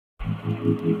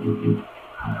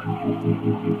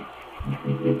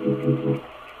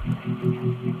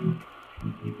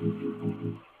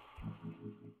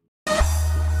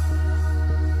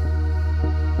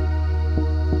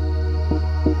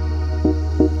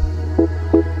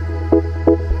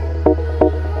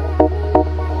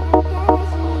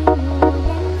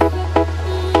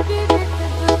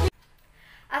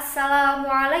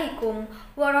Assalamualaikum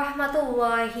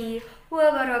warahmatullahi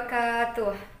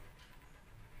wabarakatuh.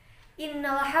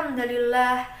 Innal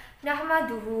hamdalillah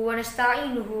nahmaduhu wa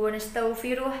nasta'inuhu wa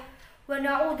nastaghfiruh wa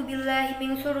na'udzu billahi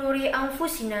min shururi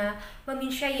anfusina wa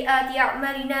min sayyiati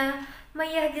a'malina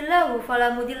may yahdihillahu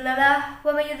fala mudhillalah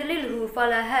wa may yudlilhu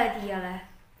fala hadiyalah.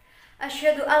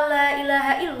 Asyhadu an la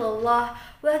ilaha illallah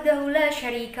wahdahu la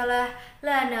syarikalah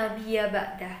la nabiyya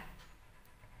ba'dah.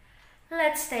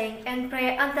 Let's thank and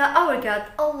pray unto our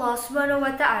God Allah Subhanahu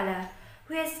wa Ta'ala,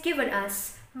 who has given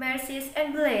us mercies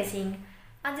and blessing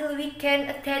until we can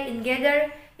attend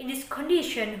together in this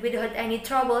condition without any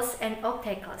troubles and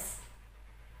obstacles.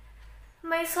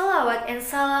 May salawat and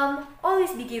salam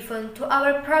always be given to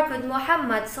our Prophet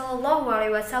Muhammad Sallallahu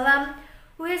Alaihi Wasallam,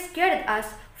 who has guided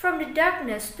us from the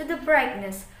darkness to the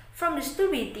brightness, from the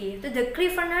stupidity to the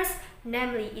cleverness,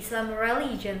 namely Islam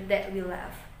religion that we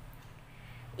love.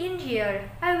 In here,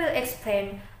 I will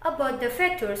explain about the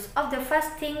features of the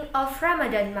fasting of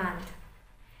Ramadan month.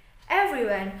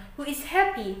 Everyone who is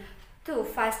happy to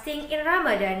fasting in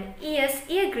Ramadan is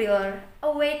eagerly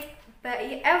awaited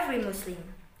by every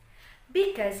Muslim,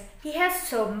 because he has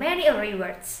so many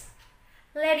rewards.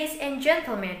 Ladies and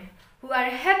gentlemen, who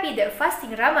are happy that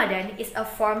fasting Ramadan is a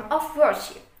form of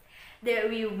worship that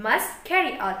we must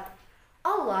carry out.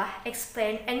 Allah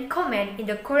explained and comment in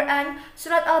the Quran,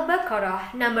 Surat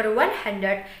Al-Baqarah number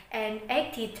 183.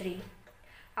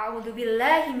 A'udzu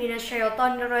billahi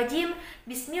minasyaitonir rajim.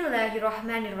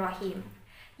 Bismillahirrahmanirrahim.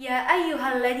 Ya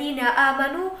ayyuhalladzina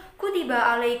amanu kutiba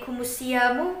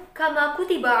alaikumus-siyamu kama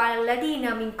kutiba alal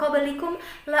ladzina min qablikum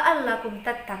la'allakum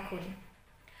tattaqun.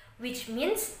 Which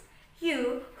means,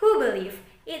 you who believe,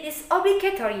 it is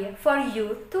obligatory for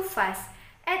you to fast,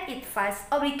 and it was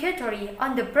obligatory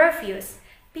on the previous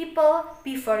people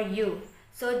before you,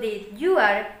 so that you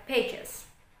are pious.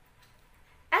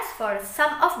 As for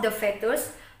some of the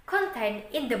features contained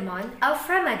in the month of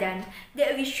Ramadan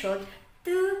that we should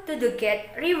do to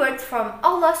get rewards from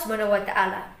Allah Subhanahu wa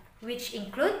Ta'ala, which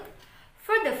include,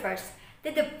 for the first,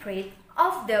 that the breath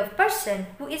of the person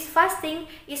who is fasting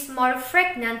is more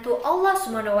fragrant to Allah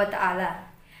Subhanahu wa Ta'ala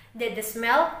than the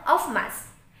smell of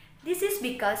musk. This is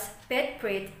because bad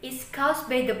breath is caused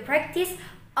by the practice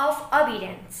of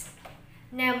obedience,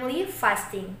 namely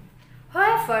fasting.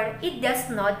 However, it does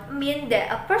not mean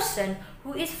that a person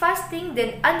who is fasting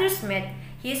then underestimates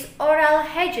his oral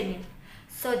hygiene,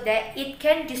 so that it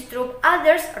can disturb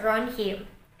others around him,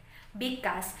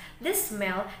 because the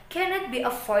smell cannot be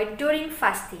avoided during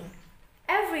fasting.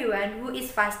 Everyone who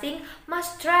is fasting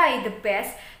must try the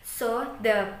best so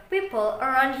the people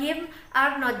around him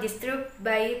are not disturbed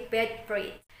by bad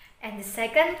breath. And the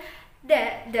second,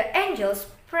 that the angels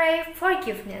pray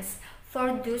forgiveness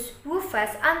for those who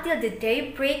fast until the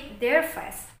day break their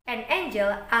fast. An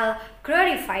angel are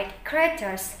glorified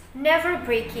creatures, never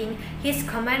breaking his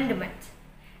commandment,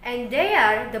 and they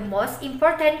are the most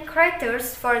important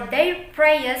creatures for their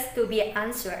prayers to be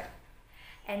answered.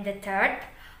 And the third,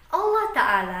 Allah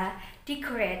Ta'ala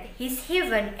decorate His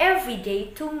heaven every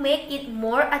day to make it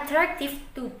more attractive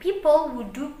to people who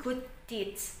do good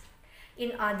deeds.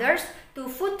 In others, to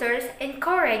further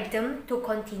encourage them to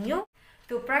continue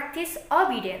to practice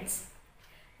obedience.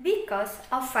 Because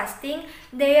of fasting,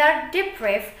 they are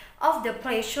deprived of the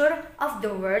pleasure of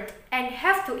the world and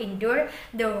have to endure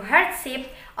the hardship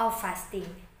of fasting.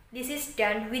 This is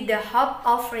done with the hope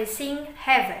of reaching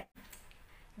heaven.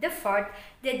 The fourth,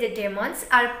 that the demons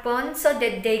are bound so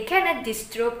that they cannot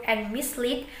disturb and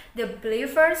mislead the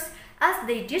believers as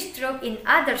they disturb in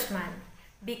others' month,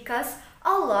 because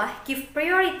Allah gives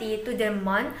priority to the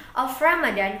month of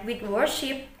Ramadan with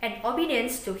worship and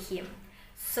obedience to Him,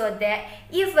 so that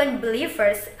even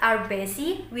believers are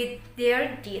busy with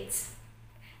their deeds.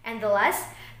 And the last,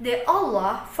 that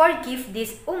Allah forgive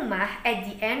this ummah at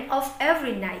the end of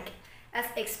every night, as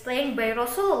explained by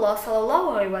Rasulullah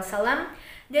Sallallahu Alaihi Wasallam,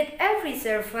 that every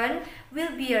servant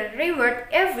will be a reward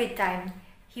every time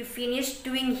he finished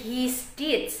doing his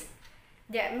deeds.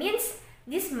 That means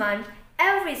this month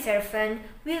every servant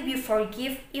will be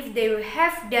forgiven if they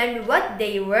have done what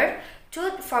they were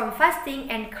taught from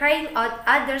fasting and carrying out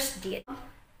others' deeds.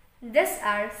 These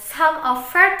are some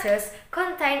of factors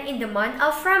contained in the month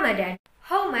of Ramadan.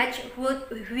 How much would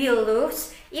we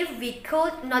lose if we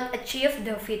could not achieve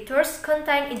the virtues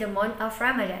contained in the month of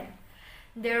Ramadan?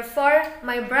 Therefore,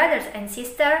 my brothers and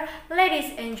sisters,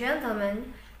 ladies and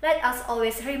gentlemen, let us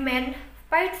always remain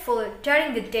faithful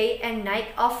during the day and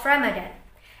night of Ramadan,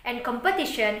 and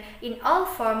competition in all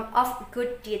forms of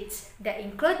good deeds that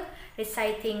include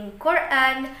reciting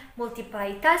Quran,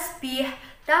 multiply tasbih,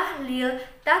 tahlil,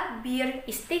 takbir,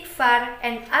 istighfar,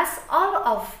 and ask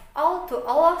all to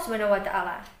Allah Subhanahu wa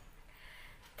Ta'ala.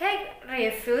 Take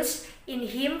refuge in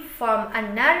Him from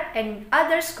anar and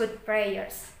others' good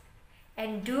prayers,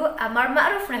 and do amar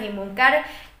ma'ruf nahi munkar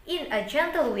in a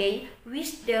gentle way,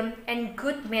 wisdom, and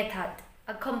good method,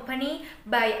 accompanied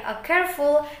by a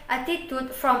careful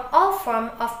attitude from all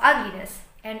forms of ugliness,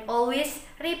 and always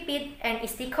repeat and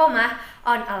istiqomah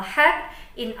on al-haq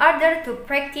in order to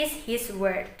practice His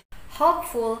word.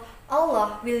 Hopeful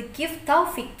Allah will give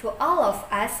tawfiq to all of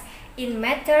us in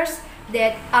matters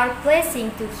that are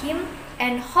pleasing to Him,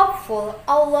 and hopeful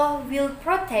Allah will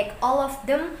protect all of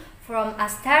them from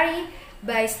astari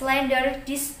by slander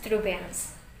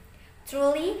disturbance.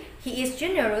 Truly, He is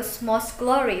generous, most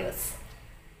glorious,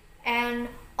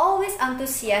 and always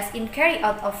enthusiastic in carry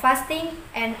out of fasting,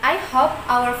 and I hope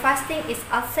our fasting is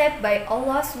accepted by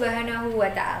Allah Subhanahu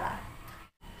wa Ta'ala.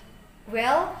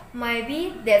 Well,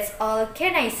 maybe that's all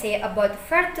can I say about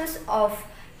virtues of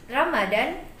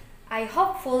Ramadan. I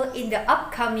hopeful in the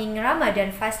upcoming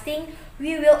Ramadan fasting,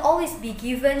 we will always be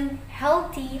given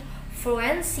healthy,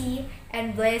 fluency,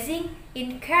 and blessing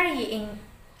in carrying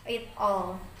it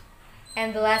all.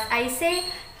 And the last I say,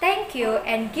 thank you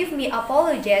and give me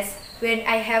apologies when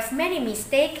I have many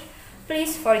mistakes.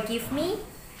 Please forgive me.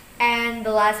 And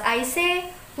the last I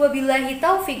say, wabillahi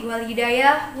taufiq wal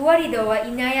hidayah waridha wa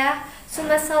inayah.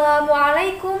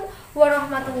 Assalamualaikum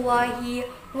warahmatullahi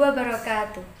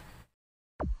wabarakatuh.